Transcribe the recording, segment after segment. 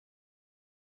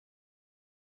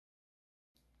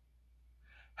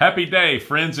Happy day,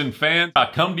 friends and fans. I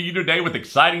come to you today with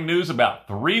exciting news about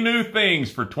 3 new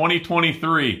things for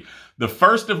 2023. The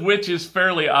first of which is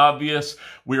fairly obvious.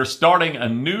 We are starting a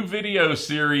new video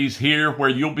series here where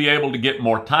you'll be able to get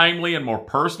more timely and more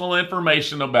personal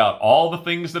information about all the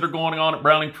things that are going on at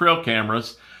Browning Trail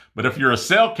Cameras. But if you're a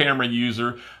cell camera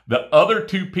user, the other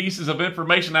 2 pieces of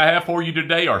information I have for you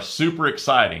today are super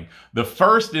exciting. The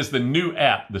first is the new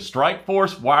app. The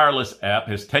Strikeforce Wireless app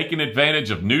has taken advantage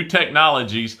of new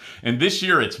technologies, and this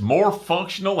year it's more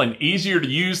functional and easier to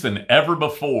use than ever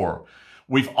before.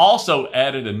 We've also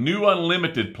added a new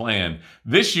unlimited plan.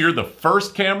 This year, the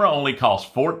first camera only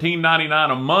costs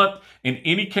 $14.99 a month, and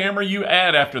any camera you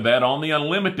add after that on the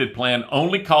unlimited plan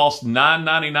only costs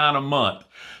 $9.99 a month.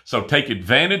 So take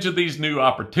advantage of these new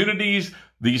opportunities,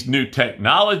 these new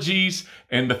technologies,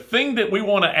 and the thing that we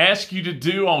want to ask you to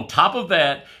do on top of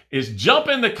that is jump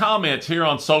in the comments here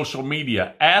on social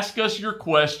media. Ask us your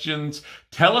questions,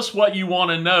 tell us what you want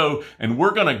to know, and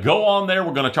we're going to go on there.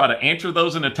 We're going to try to answer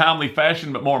those in a timely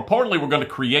fashion, but more importantly, we're going to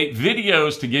create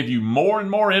videos to give you more and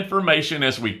more information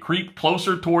as we creep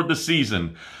closer toward the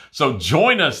season. So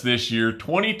join us this year,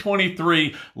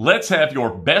 2023. Let's have your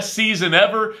best season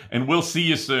ever, and we'll see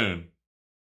you soon.